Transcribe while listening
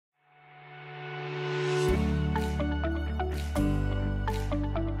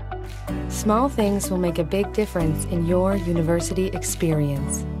Small things will make a big difference in your university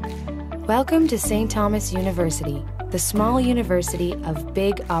experience. Welcome to St. Thomas University, the small university of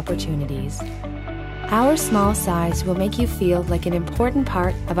big opportunities. Our small size will make you feel like an important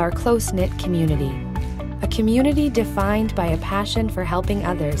part of our close-knit community. A community defined by a passion for helping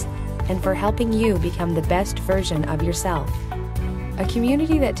others and for helping you become the best version of yourself. A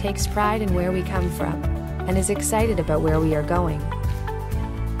community that takes pride in where we come from and is excited about where we are going.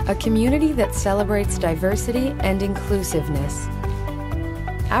 A community that celebrates diversity and inclusiveness.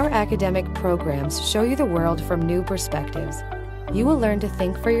 Our academic programs show you the world from new perspectives. You will learn to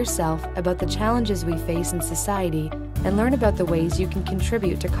think for yourself about the challenges we face in society and learn about the ways you can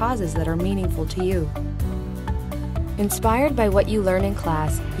contribute to causes that are meaningful to you. Inspired by what you learn in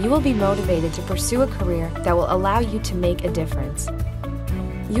class, you will be motivated to pursue a career that will allow you to make a difference.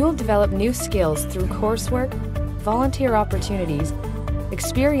 You will develop new skills through coursework, volunteer opportunities,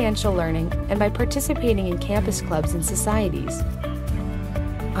 experiential learning, and by participating in campus clubs and societies.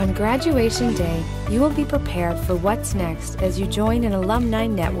 On graduation day, you will be prepared for what's next as you join an alumni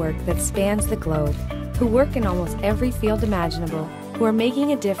network that spans the globe, who work in almost every field imaginable, who are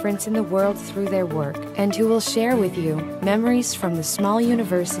making a difference in the world through their work, and who will share with you memories from the small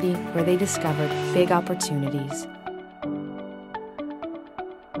university where they discovered big opportunities.